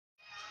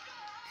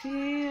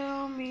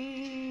Fill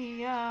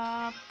me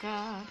up,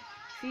 God.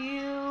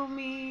 Fill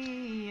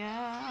me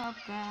up,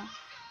 God.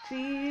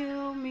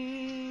 Fill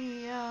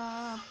me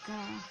up,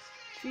 God.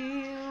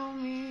 Fill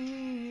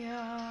me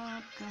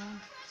up,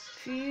 God.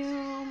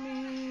 Fill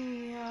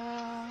me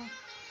up.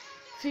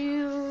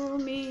 Fill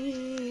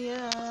me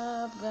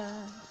up,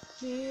 God.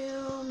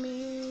 Fill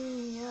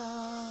me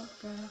up,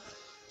 God.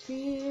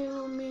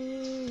 Fill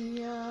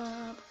me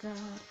up,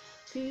 God.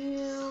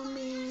 Fill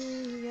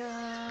me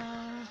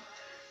up.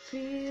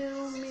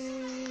 Fill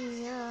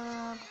me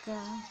up,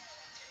 God.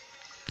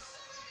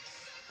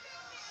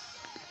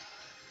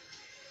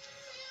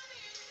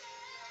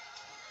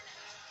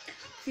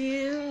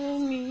 Fill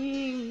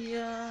me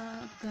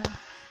up, God.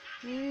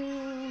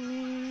 Fill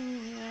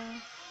me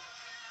up.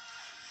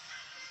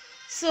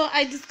 So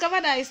I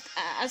discovered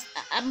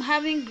I'm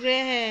having gray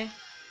hair.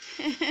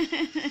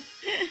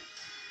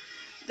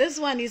 This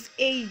one is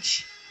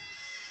age.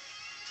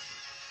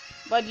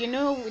 But you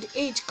know, with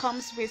age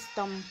comes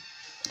wisdom.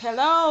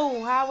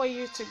 Hello, how are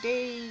you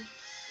today?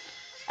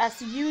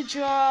 As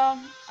usual,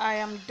 I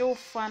am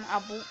Dofan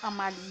Abu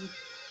Amali.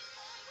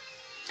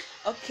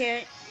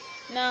 Okay,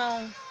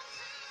 now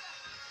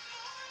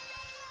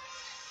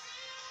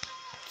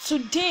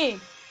today,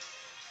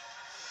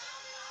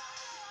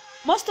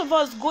 most of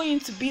us go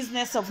into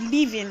business of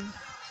living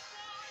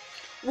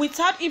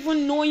without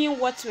even knowing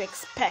what to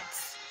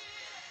expect,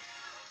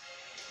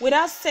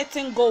 without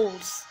setting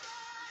goals.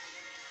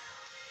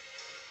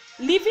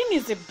 Living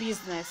is a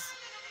business.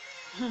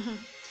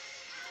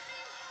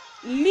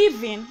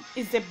 Living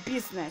is a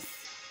business.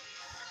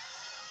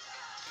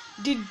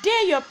 The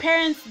day your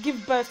parents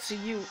give birth to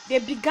you, they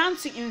began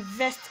to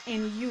invest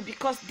in you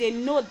because they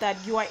know that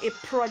you are a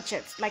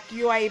project, like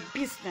you are a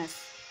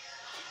business.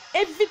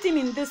 Everything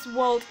in this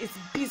world is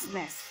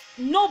business.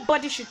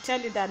 Nobody should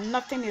tell you that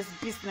nothing is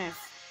business.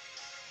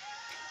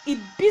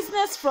 It's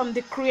business from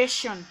the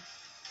creation.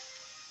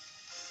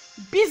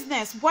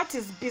 Business, what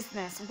is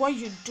business? What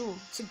you do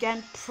to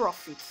gain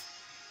profit.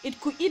 It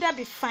could either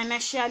be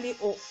financially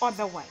or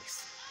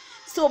otherwise.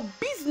 So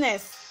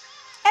business,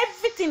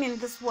 everything in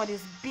this world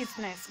is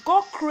business.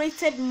 God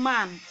created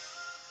man.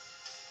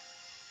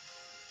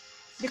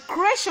 The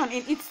creation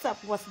in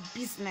itself was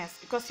business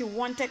because he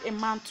wanted a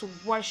man to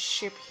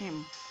worship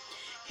him.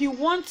 He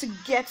wants to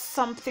get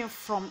something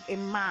from a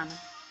man.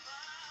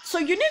 So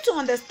you need to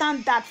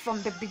understand that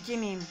from the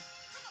beginning.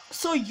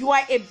 So you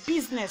are a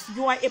business,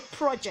 you are a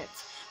project.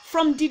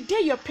 From the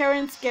day your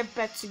parents gave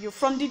birth to you,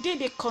 from the day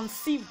they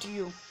conceived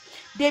you,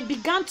 they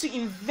began to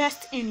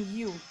invest in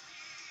you.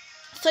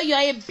 So you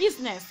are a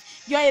business,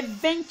 you are a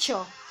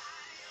venture.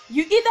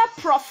 You either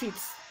profit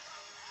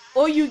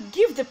or you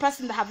give the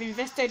person that have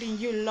invested in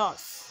you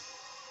loss.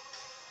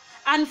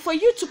 And for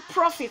you to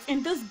profit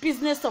in this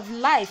business of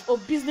life or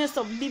business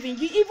of living,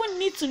 you even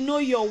need to know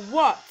your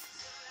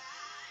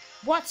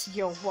worth. What's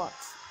your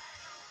worth?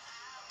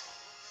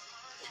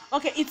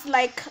 Okay, it's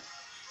like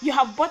you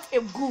have bought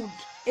a good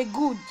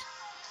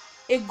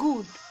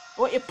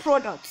or a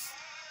product.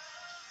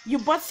 You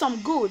bought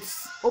some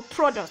goods or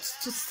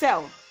products to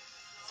sell,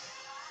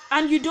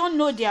 and you don't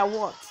know their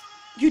worth.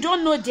 You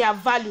don't know their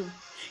value.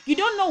 You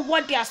don't know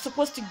what they are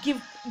supposed to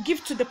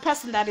give to the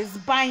person that is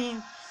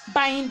buying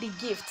the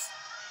gifts.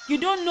 You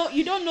don't know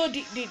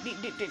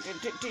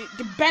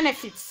the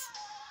benefits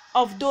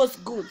of those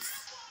goods.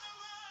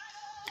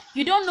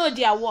 You don't know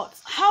their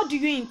worth. How do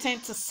you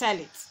intend to sell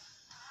it?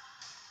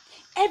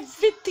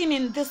 Everything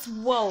in this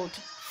world,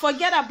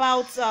 forget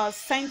about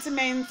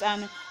sentiments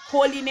and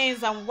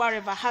holiness and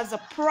whatever, has a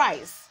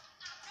price.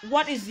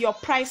 What is your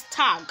price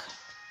tag?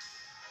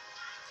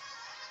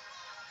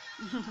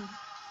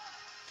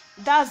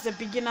 That's the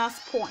beginner's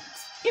point.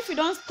 If you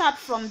don't start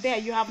from there,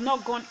 you have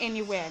not gone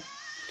anywhere.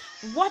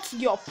 What's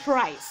your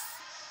price?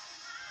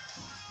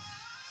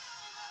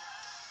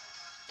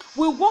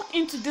 We walk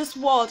into this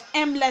world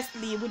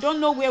aimlessly. We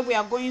don't know where we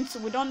are going to.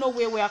 We don't know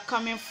where we are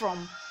coming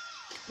from.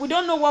 We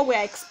don't know what we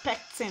are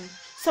expecting.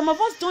 Some of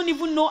us don't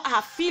even know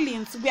our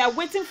feelings. We are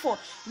waiting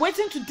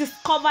to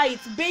discover it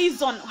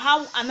based on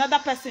how another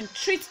person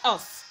treats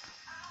us.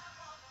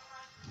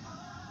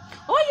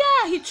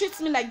 Oh yeah, he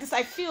treats me like this.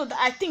 I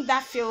think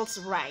that feels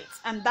right,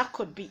 and that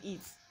could be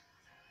it.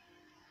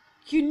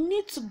 You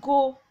need to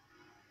go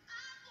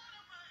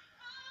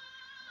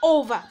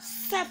over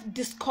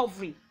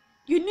self-discovery.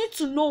 You need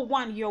to know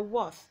your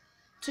worth.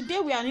 Today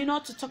we are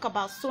not to talk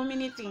about so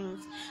many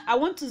things. I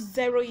want to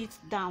zero it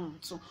down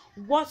to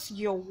what's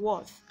your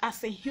worth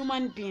as a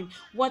human being.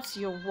 What's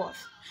your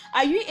worth?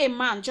 Are you a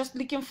man just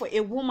looking for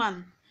a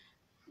woman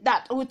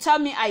that will tell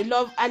me I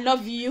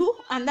love you,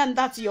 and then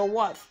that's your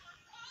worth?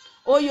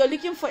 Or you're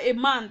looking for a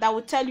man that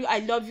will tell you I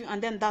love you,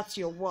 and then that's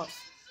your worth?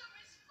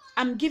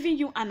 I'm giving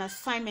you an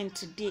assignment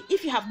today.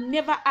 If you have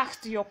never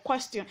asked your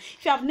question,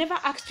 if you have never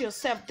asked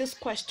yourself this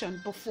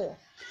question before,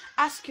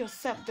 ask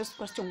yourself this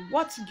question: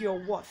 what's your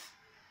worth?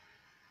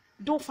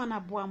 Dofan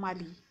Abu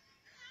Amali.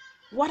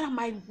 What am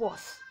I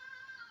worth?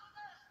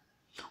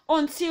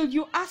 Until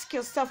you ask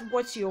yourself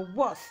what's your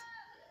worth,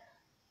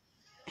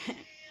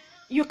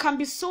 you can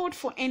be sold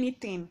for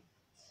anything.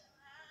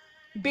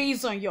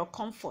 based on your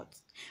comfort,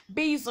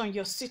 based on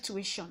your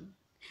situation,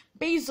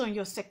 based on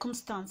your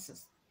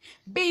circumstances,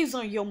 based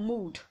on your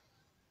mood.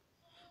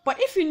 But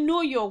if you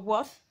know your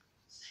worth,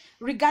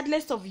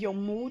 regardless of your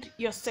mood,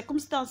 your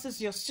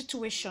circumstances, your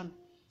situation,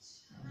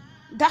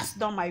 that's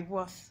not my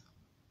worth.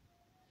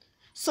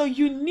 So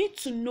you need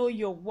to know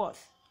your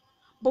worth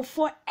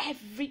before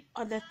every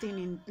other thing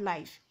in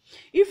life.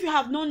 If you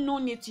have not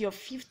known it, you're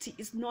 50,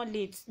 it's not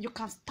late. You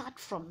can start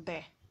from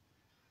there.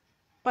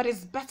 But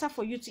it's better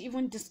for you to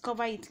even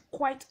discover it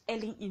quite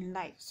early in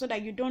life so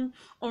that you don't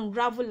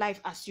unravel life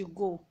as you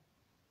go.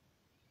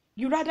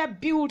 You rather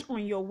build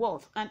on your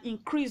worth and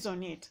increase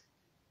on it.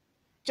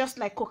 Just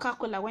like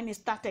Coca-Cola, when it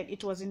started,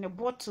 it was in a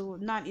bottle.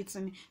 Now it's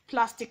in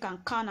plastic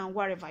and can and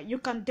wherever. You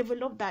can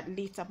develop that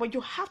later, but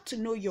you have to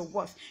know your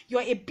worth.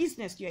 You're a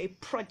business, you're a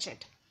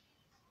project.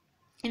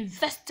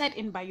 Invested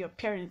in by your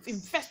parents,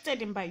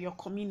 invested in by your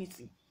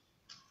community.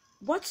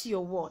 What's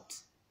your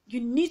worth? You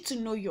need to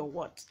know your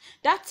worth.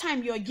 That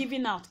time you're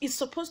giving out is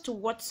supposed to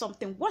worth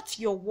something. What's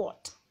your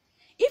worth?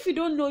 If you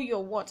don't know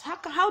your worth,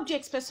 how do you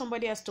expect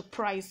somebody else to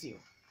prize you?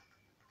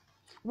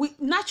 We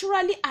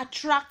naturally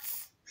attract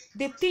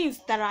the things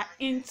that are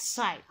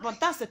inside, but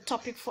that's a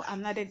topic for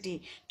another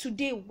day.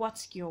 Today,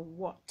 what's your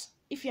worth?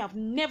 If you have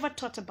never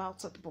thought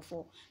about it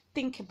before,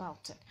 think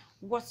about it.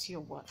 What's your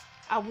worth?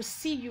 I will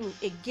see you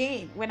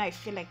again when I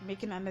feel like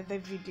making another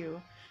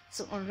video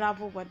to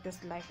unravel what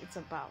this life is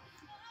about.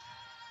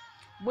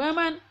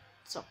 Women,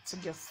 talk to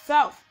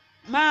yourself.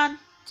 Man,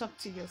 talk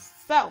to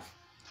yourself.